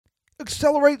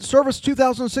Accelerate Service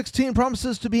 2016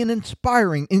 promises to be an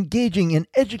inspiring, engaging, and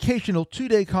educational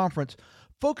two-day conference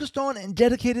focused on and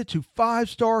dedicated to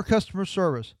five-star customer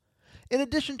service. In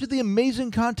addition to the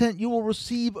amazing content you will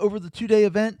receive over the two-day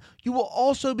event, you will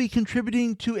also be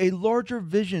contributing to a larger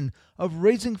vision of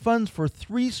raising funds for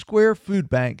Three Square Food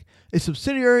Bank, a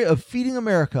subsidiary of Feeding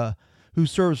America, who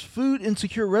serves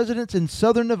food-insecure residents in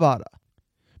Southern Nevada.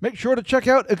 Make sure to check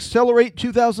out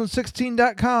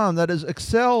Accelerate2016.com. That is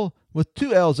Excel with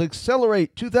two L's,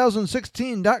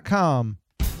 Accelerate2016.com.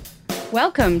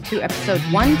 Welcome to episode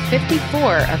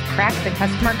 154 of Crack the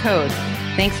Customer Code.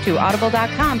 Thanks to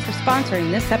Audible.com for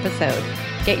sponsoring this episode.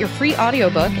 Get your free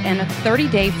audiobook and a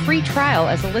 30-day free trial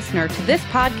as a listener to this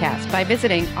podcast by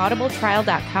visiting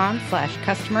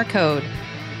audibletrial.com/customer code.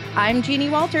 I'm Jeannie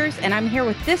Walters, and I'm here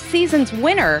with this season's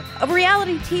winner of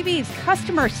reality TV's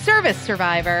Customer Service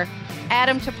Survivor,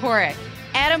 Adam Toporek.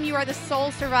 Adam, you are the sole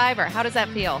survivor. How does that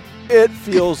feel? It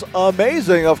feels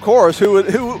amazing, of course.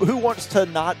 Who wants to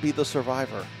not be the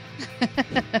survivor?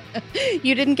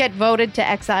 You didn't get voted to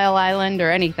Exile Island or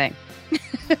anything.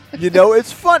 You know,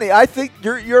 it's funny. I think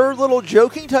your little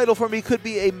joking title for me could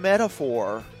be a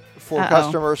metaphor for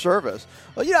customer service.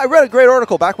 Well, I read a great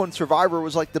article back when Survivor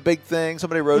was like the big thing.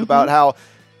 Somebody wrote about how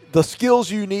the skills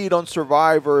you need on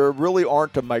Survivor really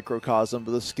aren't a microcosm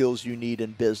of the skills you need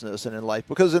in business and in life.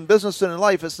 Because in business and in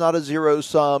life, it's not a zero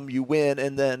sum. You win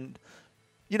and then,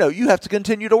 you have to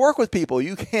continue to work with people.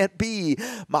 You can't be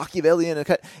Machiavellian.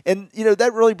 And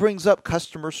that really brings up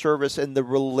customer service and the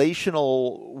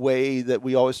relational way that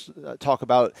we always talk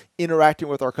about interacting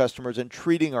with our customers and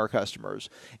treating our customers.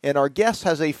 And our guest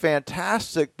has a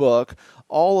fantastic book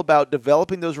all about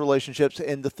developing those relationships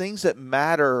and the things that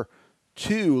matter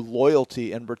to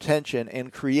loyalty and retention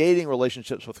and creating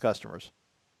relationships with customers.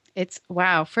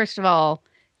 Wow. First of all,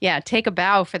 take a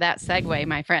bow for that segue,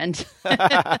 my friend.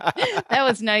 That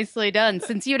was nicely done,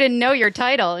 since you didn't know your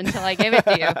title until I gave it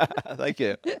to you. Thank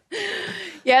you.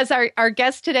 Yes, our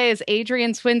guest today is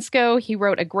Adrian Swinscoe. He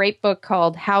wrote a great book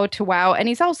called How to Wow, and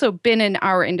he's also been in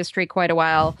our industry quite a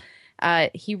while.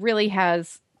 He really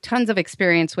has tons of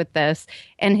experience with this,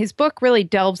 and his book really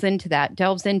delves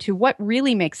into what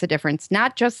really makes a difference,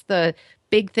 not just the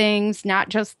big things, not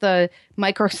just the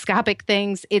microscopic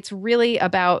things. It's really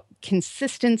about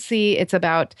consistency. It's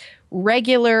about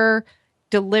regular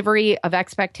delivery of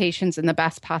expectations in the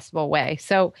best possible way.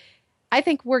 So I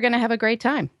think we're going to have a great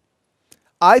time.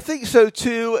 I think so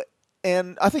too.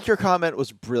 And I think your comment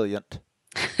was brilliant.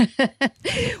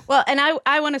 Well, and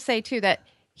I want to say too that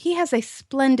he has a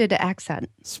splendid accent.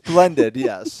 Splendid,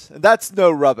 yes. And that's no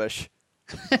rubbish.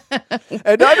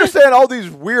 And to understand all these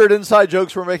weird inside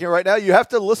jokes we're making right now, you have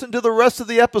to listen to the rest of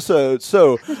the episode.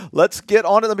 So let's get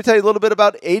on it. Let me tell you a little bit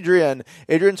about Adrian.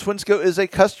 Adrian Swinscoe is a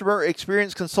customer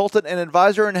experience consultant and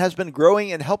advisor and has been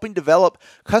growing and helping develop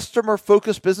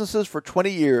customer-focused businesses for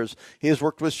 20 years. He has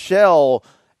worked with Shell,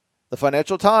 the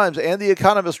Financial Times, and the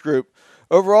Economist Group.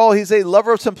 Overall, he's a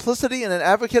lover of simplicity and an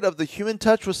advocate of the human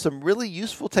touch with some really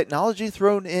useful technology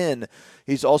thrown in.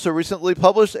 He's also recently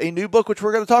published a new book, which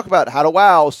we're going to talk about, How to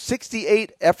Wow,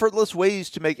 68 Effortless Ways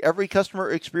to Make Every Customer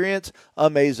Experience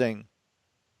Amazing.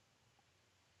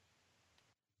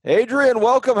 Adrian,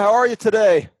 welcome. How are you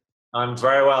today? I'm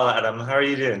very well, Adam. How are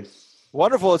you doing?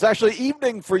 Wonderful. It's actually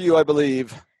evening for you, I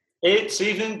believe. It's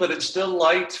evening, but it's still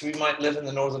light. We might live in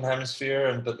the Northern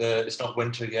Hemisphere, but it's not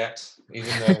winter yet.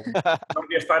 Even though I'm not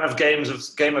a fan of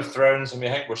Game of Thrones, and we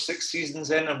think we're 6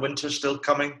 seasons in, and winter's still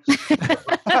coming. We're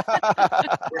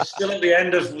still at the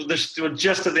end we're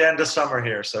just at the end of summer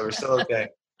here, so we're still okay.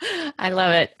 I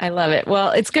love it. Well,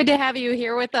 it's good to have you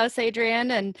here with us, Adrian.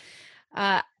 And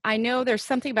I know there's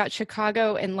something about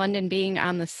Chicago and London being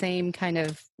on the same kind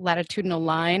of latitudinal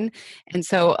line. And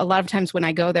so a lot of times when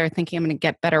I go there thinking I'm going to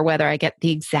get better weather, I get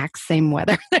the exact same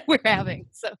weather that we're having.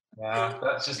 So yeah,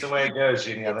 that's just the way it goes,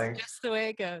 Jeannie, I think. Just the way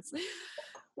it goes.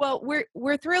 Well,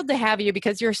 we're thrilled to have you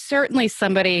because you're certainly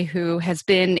somebody who has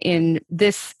been in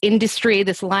this industry,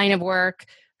 this line of work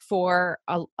for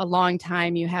a long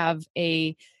time. You have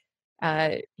a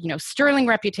sterling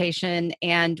reputation,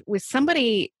 and with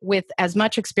somebody with as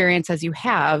much experience as you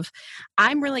have,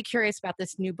 I'm really curious about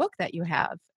this new book that you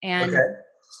have. And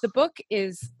the book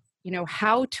is,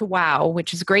 How to Wow,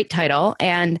 which is a great title.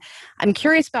 And I'm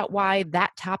curious about why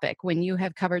that topic, when you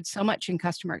have covered so much in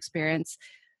customer experience,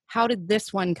 how did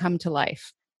this one come to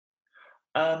life?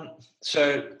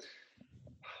 So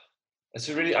it's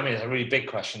a really big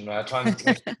question. I try and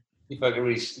keep it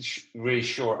really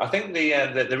short. I think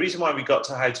the reason why we got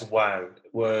to How to Wow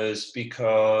was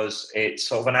because it's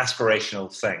sort of an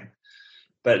aspirational thing,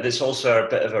 but there's also a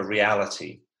bit of a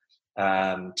reality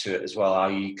to it as well.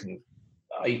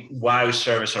 a wow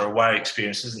service or a wow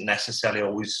experience isn't necessarily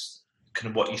always kind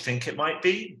of what you think it might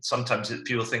be. Sometimes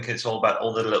people think it's all about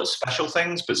all the little special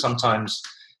things, but sometimes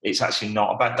it's actually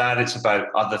not about that. It's about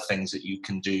other things that you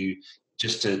can do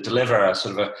just to deliver a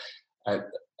sort of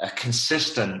a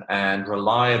consistent and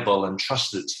reliable and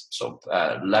trusted sort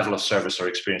of level of service or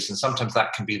experience. And sometimes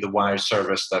that can be the wow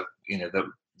service that, you know,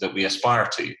 that we aspire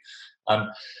to.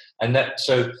 And that,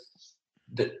 so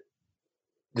the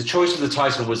choice of the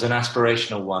title was an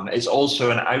aspirational one. It's also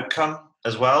an outcome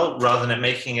as well, rather than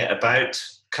making it about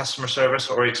customer service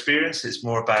or experience. It's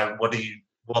more about what do you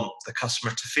want the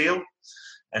customer to feel.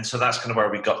 And so that's kind of where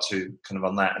we got to kind of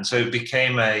on that. And so it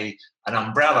became an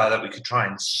umbrella that we could try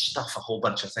and stuff a whole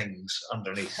bunch of things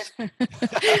underneath.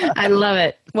 I love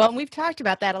it. Well, we've talked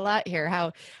about that a lot here,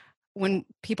 how when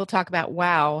people talk about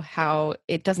wow, how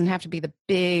it doesn't have to be the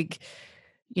big,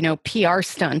 you know, PR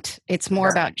stunt. It's more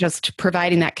about just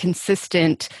providing that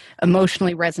consistent,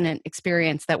 emotionally resonant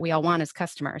experience that we all want as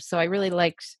customers. So I really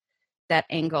liked that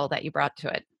angle that you brought to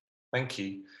it. Thank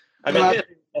you. I mean,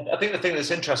 I think the thing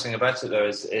that's interesting about it, though,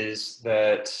 is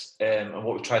that, and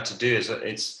what we tried to do is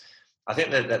I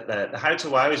think that the how to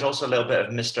wow is also a little bit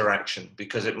of misdirection,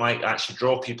 because it might actually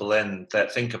draw people in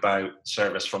that think about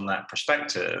service from that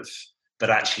perspective, but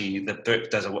actually the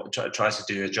book tries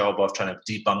to do a job of trying to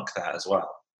debunk that as well.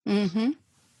 Mm-hmm.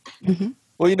 Mm-hmm.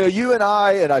 Well, you know, you and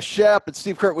I and Shep and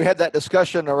Steve Kirk, we had that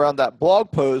discussion around that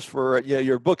blog post for, you know,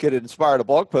 your book had inspired a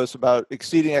blog post about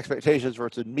exceeding expectations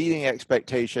versus meeting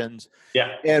expectations.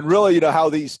 Yeah. And really, you know, how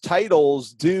these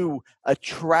titles do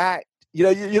attract, you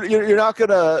know, you're not going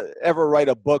to ever write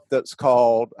a book that's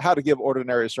called How to Give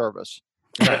Ordinary Service.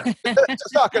 Right. It's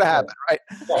just not going to happen, right?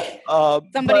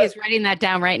 Somebody is writing that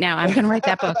down right now. I'm going to write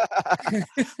that book.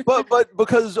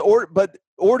 but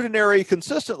ordinary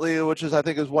consistently, which is, I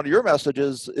think, is one of your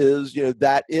messages, is, you know,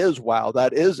 that is wow,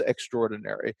 that is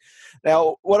extraordinary.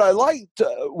 Now, what I liked,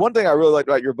 one thing I really liked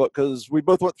about your book, because we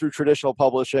both went through traditional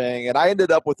publishing, and I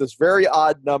ended up with this very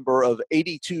odd number of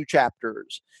 82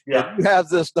 chapters. Yeah. And you have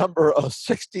this number of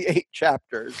 68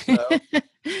 chapters. So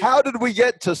how did we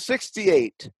get to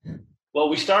 68? Well,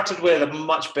 we started with a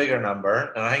much bigger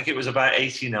number, and I think it was about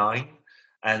 89,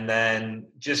 and then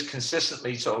just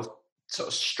consistently sort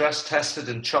of stress tested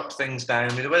and chopped things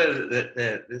down. I mean, the way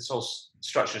that it's all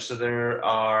structured, so there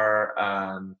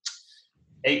are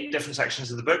 8 different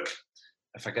sections of the book,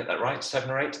 if I get that right, 7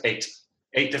 or 8?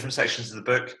 8 different sections of the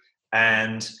book,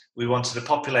 and we wanted to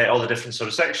populate all the different sort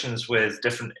of sections with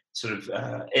different sort of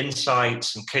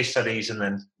insights and case studies, and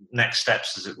then next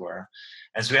steps, as it were.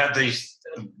 And so we had these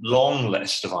long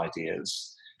list of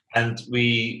ideas, and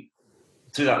we,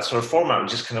 through that sort of format, we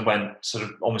just kind of went sort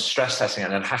of almost stress testing it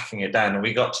and then hacking it down, and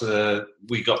we got to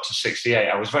 68.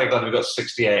 I was very glad we got to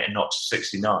 68 and not to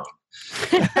 69.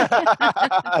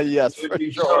 Yes, for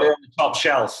sure. On the top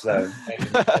shelf, though.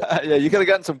 Yeah, you could have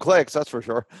gotten some clicks, that's for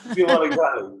sure. Well,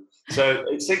 exactly. So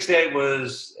 68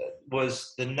 was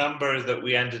the number that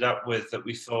we ended up with, that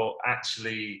we thought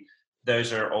actually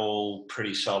those are all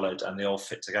pretty solid and they all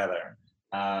fit together.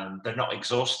 They're not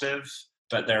exhaustive,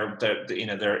 but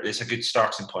it's a good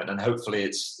starting point, and hopefully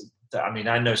it's. I mean,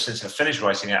 I know since I finished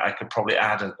writing it, I could probably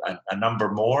add a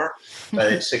number more,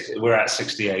 but we're at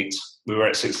 68. We were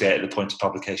at 68 at the point of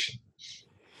publication.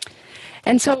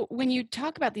 And so when you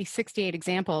talk about these 68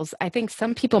 examples, I think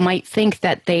some people might think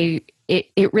that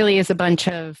it really is a bunch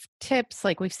of tips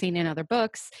like we've seen in other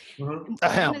books.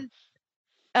 Mm-hmm.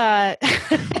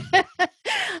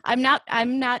 I'm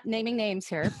not naming names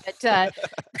here,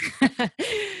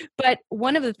 but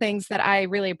one of the things that I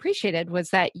really appreciated was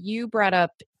that you brought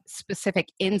up specific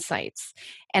insights,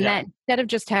 and that instead of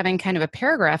just having kind of a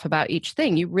paragraph about each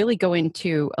thing, you really go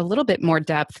into a little bit more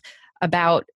depth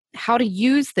about how to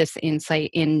use this insight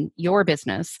in your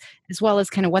business, as well as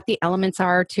kind of what the elements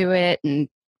are to it, and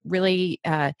really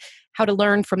how to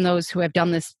learn from those who have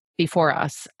done this before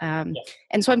us. And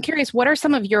so I'm curious, what are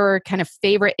some of your kind of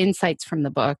favorite insights from the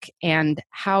book, and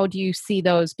how do you see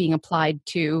those being applied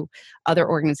to other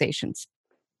organizations?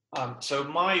 So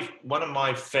one of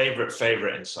my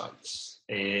favorite insights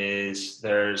is,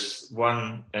 there's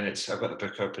one, and I've got the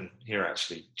book open here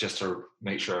actually, just to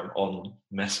make sure I'm on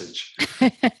message.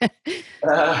 And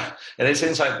it's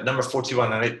insight number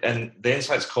 41, and the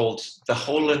insight's called the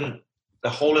hole in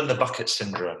the bucket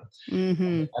syndrome.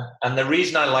 Mm-hmm. And the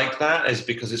reason I like that is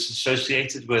because it's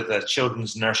associated with a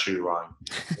children's nursery rhyme.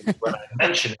 When I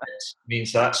mention it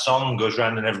means that song goes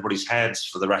round in everybody's heads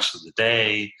for the rest of the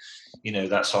day. You know,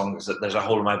 that song is that there's a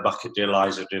hole in my bucket, dear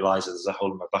Liza, there's a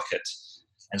hole in my bucket,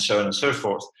 and so on and so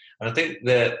forth. And I think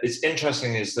that it's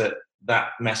interesting is that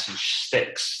message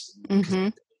sticks. Mm-hmm.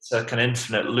 It's like an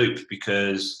infinite loop,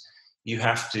 because you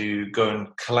have to go and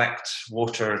collect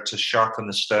water to sharpen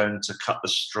the stone, to cut the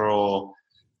straw,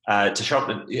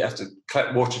 you have to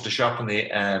collect water to sharpen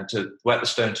to wet the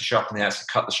stone, to sharpen the axe, to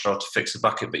cut the straw, to fix the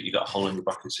bucket, but you got a hole in your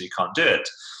bucket, so you can't do it.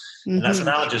 Mm-hmm. And that's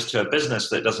analogous to a business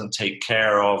that doesn't take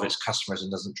care of its customers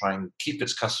and doesn't try and keep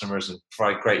its customers and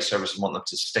provide great service and want them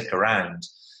to stick around,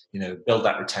 build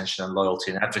that retention and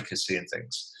loyalty and advocacy and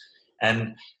things.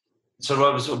 And so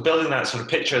I was building that sort of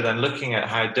picture, then looking at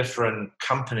how different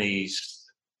companies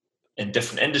in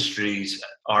different industries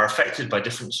are affected by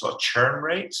different sort of churn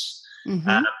rates.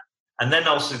 Mm-hmm. And then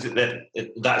also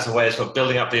that's a way of sort of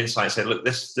building up the insight and say, look,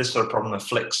 this sort of problem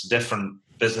afflicts different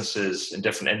businesses in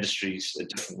different industries at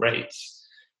different rates.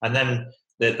 And then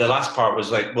the last part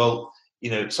was like, well,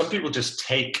 some people just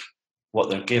take what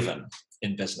they're given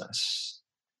in business.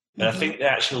 And I think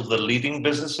the leading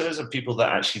businesses and people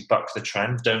that actually buck the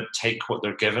trend don't take what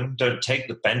they're given, don't take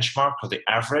the benchmark or the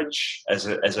average as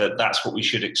a that's what we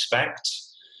should expect,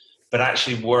 but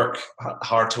actually work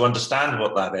hard to understand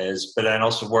what that is, but then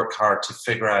also work hard to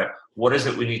figure out what is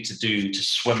it we need to do to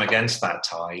swim against that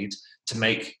tide to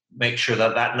make sure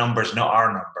that number is not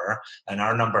our number and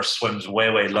our number swims way,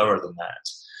 way lower than that.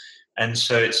 And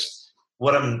so it's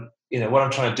what I'm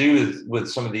trying to do with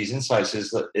some of these insights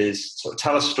is sort of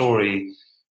tell a story,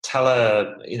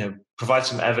 provide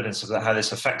some evidence of how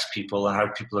this affects people and how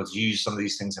people have used some of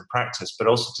these things in practice, but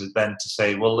also to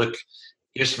say, well, look,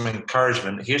 here's some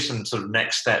encouragement, here's some sort of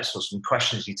next steps or some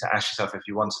questions you need to ask yourself if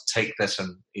you want to take this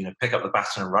and, pick up the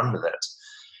baton and run with it.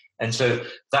 And so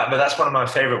that's one of my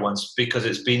favorite ones because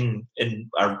it's been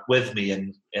with me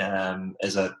and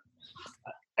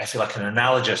I feel like an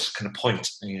analogous kind of point,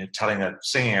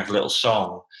 singing a little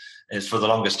song is for the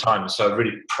longest time. So I'm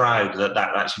really proud that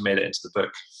actually made it into the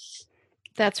book.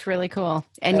 That's really cool.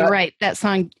 And you're right. That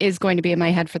song is going to be in my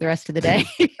head for the rest of the day.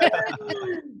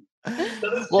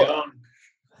 Well,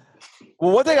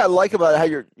 one thing I like about how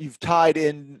you've tied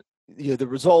in the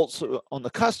results on the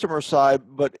customer side,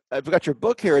 but I've got your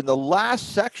book here in the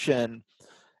last section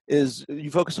is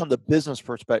you focus on the business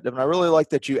perspective. And I really like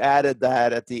that you added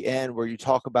that at the end where you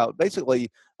talk about basically,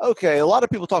 okay, a lot of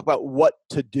people talk about what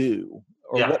to do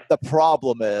or what the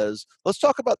problem is. Let's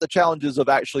talk about the challenges of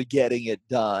actually getting it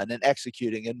done and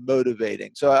executing and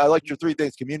motivating. So I like your three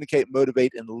things: communicate,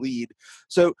 motivate, and lead.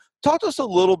 So talk to us a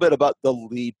little bit about the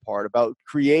lead part, about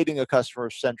creating a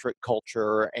customer-centric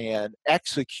culture and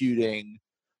executing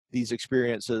these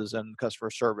experiences and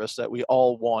customer service that we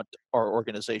all want our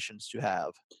organizations to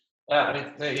have. That's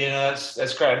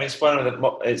great. I mean,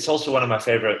 it's also one of my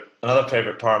another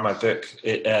favorite part of my book,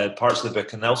 parts of the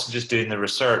book, and also just doing the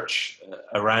research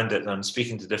around it and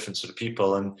speaking to different sort of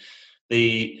people. And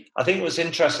I think what's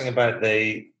interesting about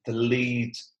the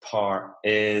lead part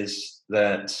is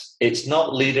that it's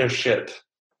not leadership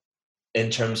in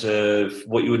terms of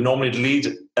what you would normally read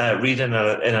in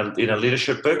a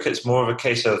leadership book. It's more of a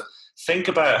case of think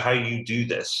about how you do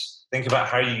this. Think about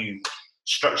how you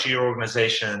structure your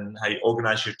organization, how you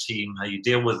organize your team, how you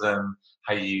deal with them,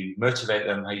 how you motivate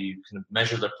them, how you kind of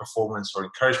measure their performance or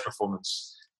encourage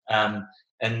performance.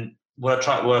 And what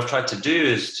I've tried to do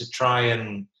is to try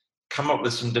and come up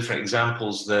with some different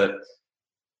examples that,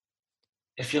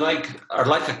 if you like, are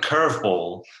like a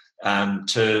curveball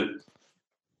to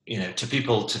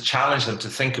people, to challenge them to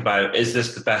think about, is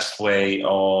this the best way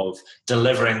of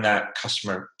delivering that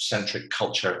customer-centric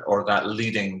culture or that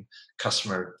leading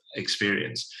customer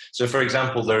experience? So, for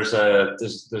example,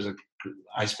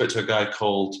 I spoke to a guy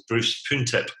called Bruce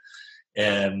Puntip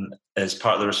as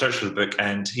part of the research for the book,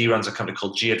 and he runs a company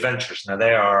called G Adventures. Now,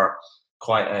 they are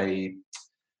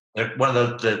they're one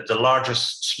of the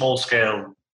largest small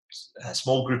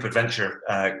group adventure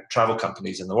travel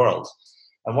companies in the world.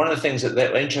 And one of the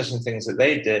interesting things that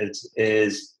they did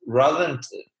is, rather than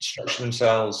structure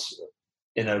themselves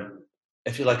in a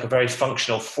very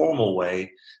functional, formal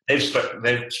way, they've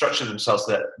structured themselves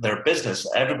that their business,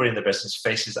 everybody in their business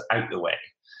faces out the way.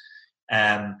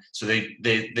 So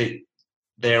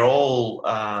they're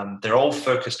all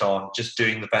focused on just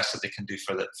doing the best that they can do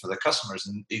for the customers.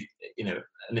 And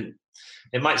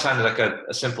it might sound like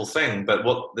a simple thing, but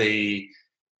what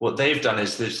they've done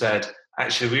is they've said,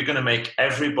 actually, we're going to make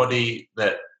everybody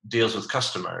that deals with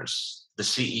customers the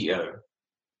CEO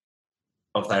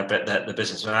of the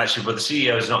business. And actually, but the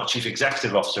CEO is not chief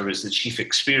executive officer; it's the chief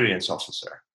experience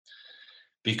officer.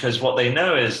 Because what they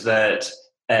know is that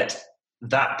at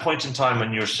that point in time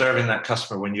when you're serving that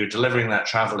customer, when you're delivering that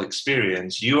travel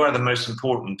experience, you are the most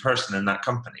important person in that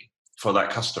company for that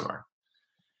customer.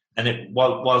 And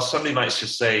while somebody might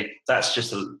just say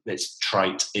it's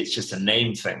trite, it's just a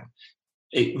name thing.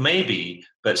 It may be,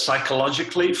 but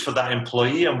psychologically for that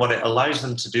employee and what it allows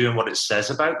them to do and what it says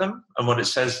about them and what it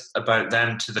says about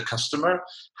them to the customer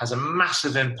has a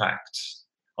massive impact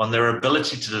on their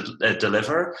ability to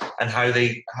deliver and how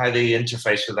they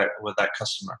interface with that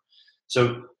customer.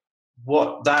 So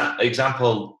what that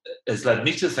example has led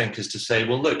me to think is to say,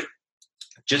 well, look,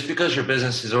 just because your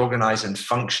business is organized in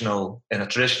a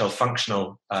traditional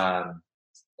functional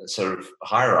sort of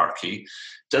hierarchy,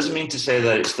 doesn't mean to say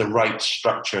that it's the right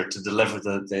structure to deliver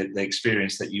the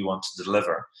experience that you want to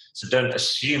deliver. So don't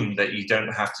assume that you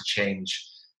don't have to change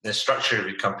the structure of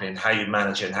your company and how you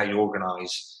manage it and how you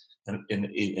organize and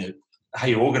how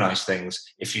you organize things.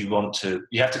 If you want to,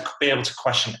 you have to be able to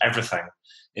question everything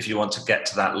if you want to get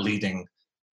to that leading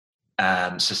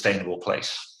sustainable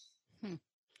place.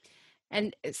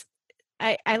 And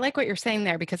I like what you're saying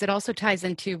there, because it also ties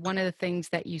into one of the things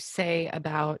that you say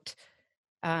about,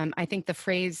 I think the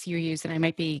phrase you use, and I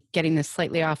might be getting this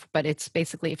slightly off, but it's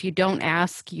basically, if you don't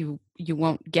ask, you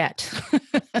won't get.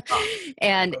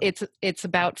 And it's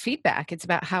about feedback. It's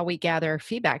about how we gather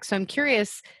feedback. So I'm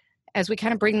curious, as we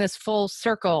kind of bring this full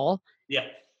circle,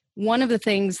 one of the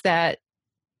things that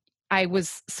I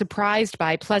was surprised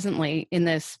by pleasantly in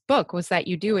this book was that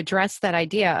you do address that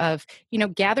idea of,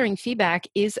 gathering feedback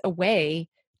is a way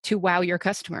to wow your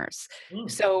customers.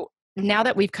 So now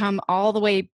that we've come all the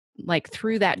way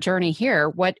through that journey here,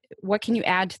 what can you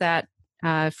add to that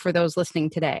for those listening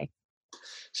today?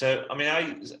 So, I mean,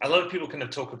 a lot of people kind of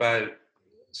talk about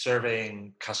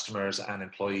surveying customers and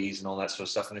employees and all that sort of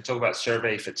stuff, and they talk about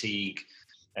survey fatigue,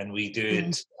 and we do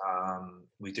it.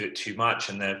 We do it too much,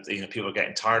 and then people are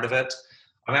getting tired of it.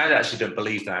 I mean, I actually don't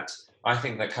believe that. I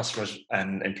think that customers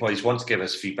and employees want to give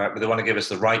us feedback, but they want to give us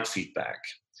the right feedback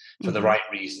for the right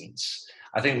reasons.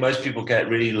 I think most people get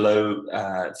really low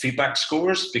feedback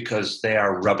scores because they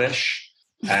are rubbish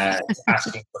at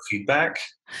asking for feedback.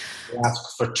 They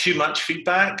ask for too much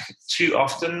feedback too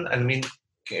often. I mean,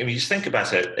 just think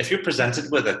about it. If you're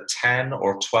presented with a 10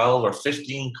 or 12 or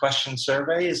 15 question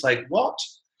survey, it's like, what?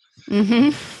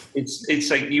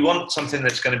 It's like you want something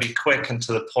that's going to be quick and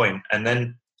to the point, and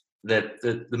then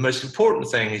the most important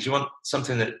thing is you want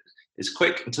something that is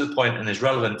quick and to the point and is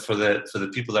relevant for the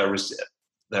people that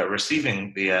are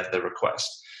receiving the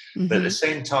request. But at the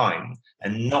same time,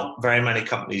 and not very many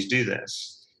companies do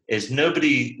this, is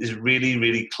nobody is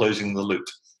really closing the loop.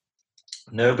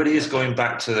 Nobody is going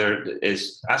back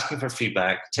is asking for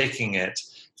feedback, taking it,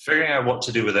 figuring out what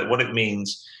to do with it, what it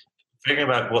means,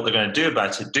 figuring out what they're going to do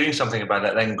about it, doing something about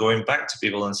it, then going back to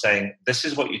people and saying, this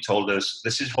is what you told us,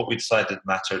 this is what we decided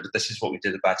mattered, this is what we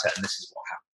did about it, and this is what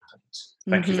happened.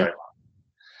 Thank you very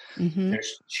much.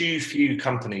 There's too few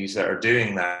companies that are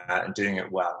doing that and doing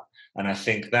it well. And I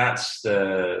think that's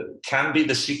can be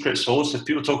the secret sauce. If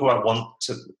people talk about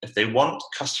if they want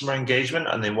customer engagement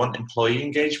and they want employee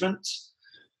engagement,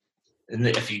 and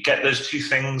if you get those two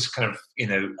things kind of,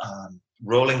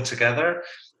 rolling together,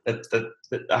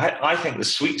 I think the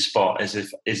sweet spot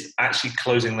is actually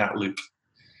closing that loop.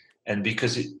 And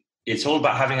because it's all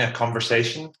about having a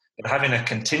conversation, but having a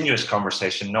continuous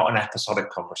conversation, not an episodic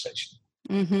conversation,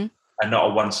 and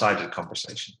not a one-sided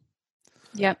conversation.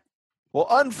 Yep. Well,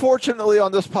 unfortunately,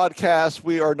 on this podcast,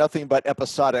 we are nothing but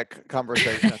episodic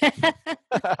conversation.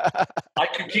 I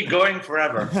could keep going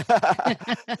forever.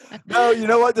 No, you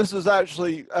know what? This is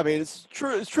actually, I mean, it's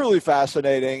truly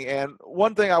fascinating. And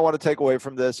one thing I want to take away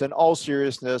from this, in all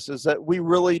seriousness, is that we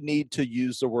really need to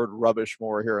use the word rubbish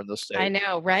more here in the States. I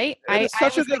know, right? It's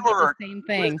such a good word. The same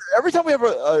thing. Every time we have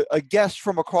a guest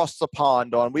from across the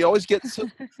pond on, we always get so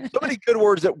many good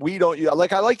words that we don't use. I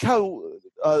like how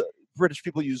British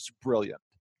people use brilliant.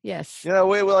 Yes.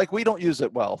 We don't use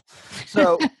it well.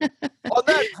 So on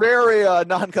that very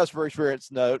non-customer experience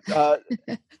note,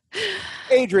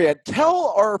 Adrian,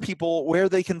 tell our people where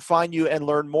they can find you and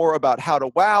learn more about how to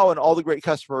wow and all the great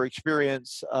customer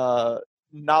experience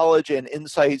knowledge and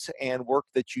insights and work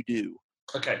that you do.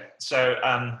 Okay. So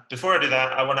before I do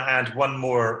that, I want to add one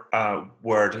more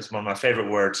word. It's one of my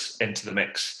favorite words into the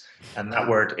mix. And that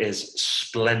word is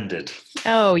splendid.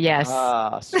 Oh, yes.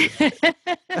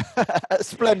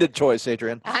 Splendid choice,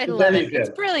 Adrian. I love it.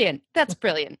 It's brilliant. That's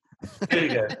brilliant. There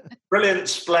you go. Brilliant,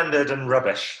 splendid, and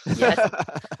rubbish. Yes.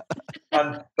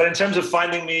 But in terms of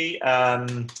finding me,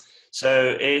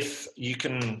 so if you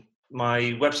can,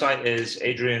 my website is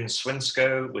Adrian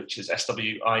Swinscoe, which is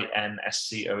SWINSCOE,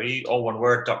 all one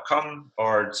word.com,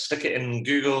 or stick it in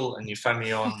Google and you find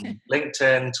me on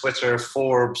LinkedIn, Twitter,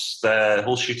 Forbes, the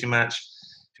whole shooting match.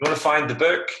 If you want to find the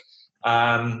book,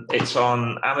 it's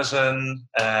on Amazon.co.uk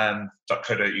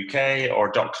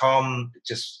or .com.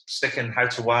 Just stick in How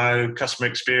to Wow Customer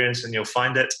Experience and you'll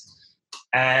find it.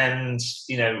 And,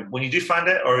 when you do find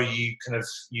it, or you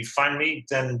find me,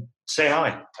 then say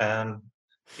hi. I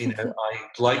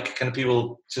like kind of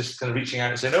people just kind of reaching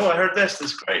out and saying, "Oh, I heard this.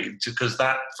 That's great," because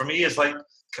that for me is like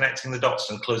connecting the dots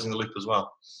and closing the loop as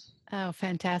well. Oh,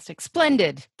 fantastic.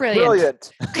 Splendid.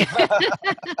 Brilliant.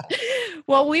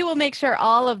 Well, we will make sure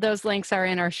all of those links are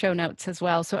in our show notes as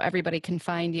well, so everybody can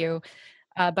find you.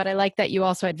 But I like that you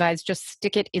also advise just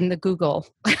stick it in the Google.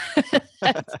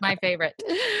 That's my favorite.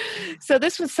 So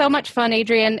this was so much fun,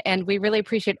 Adrian, and we really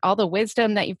appreciate all the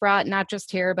wisdom that you've brought, not just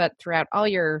here, but throughout all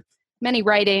your many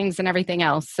writings and everything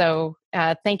else. So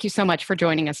thank you so much for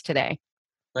joining us today.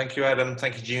 Thank you, Adam.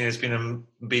 Thank you, Gina. It's been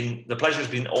the pleasure's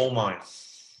been all mine.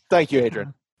 Thank you,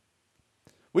 Adrian.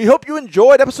 We hope you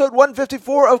enjoyed episode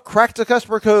 154 of Crack the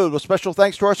Customer Code, with special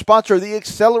thanks to our sponsor, the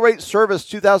Accelerate Service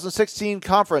 2016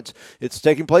 conference. It's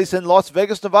taking place in Las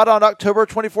Vegas, Nevada on October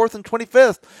 24th and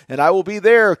 25th, and I will be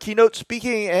there keynote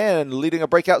speaking and leading a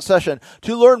breakout session.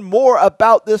 To learn more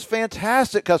about this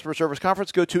fantastic customer service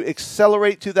conference, go to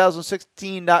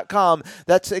accelerate2016.com.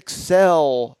 That's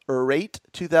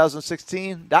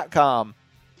accelerate2016.com.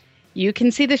 You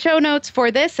can see the show notes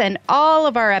for this and all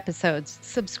of our episodes.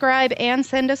 Subscribe and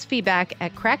send us feedback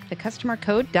at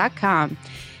crackthecustomercode.com.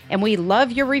 And we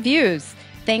love your reviews.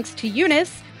 Thanks to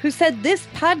Eunice, who said this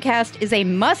podcast is a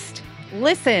must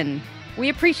listen. We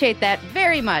appreciate that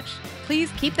very much.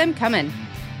 Please keep them coming.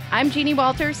 I'm Jeannie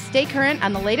Walters. Stay current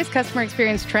on the latest customer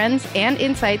experience trends and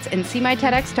insights, and see my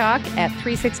TEDx talk at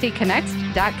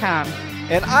 360connects.com.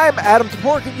 And I'm Adam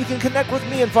Toporek, and you can connect with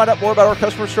me and find out more about our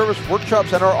customer service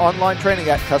workshops and our online training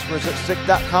at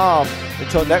customersthatstick.com.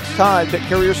 Until next time, take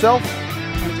care of yourself.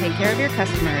 And take care of your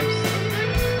customers.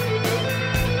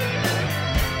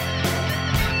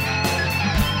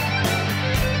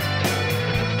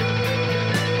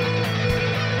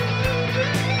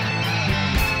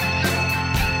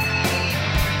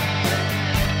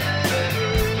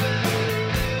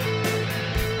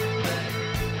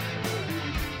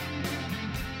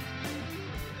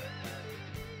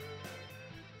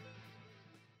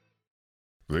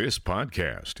 This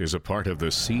podcast is a part of the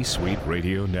C-Suite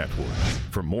Radio Network.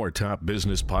 For more top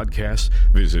business podcasts,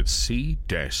 visit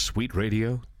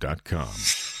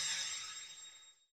c-suiteradio.com.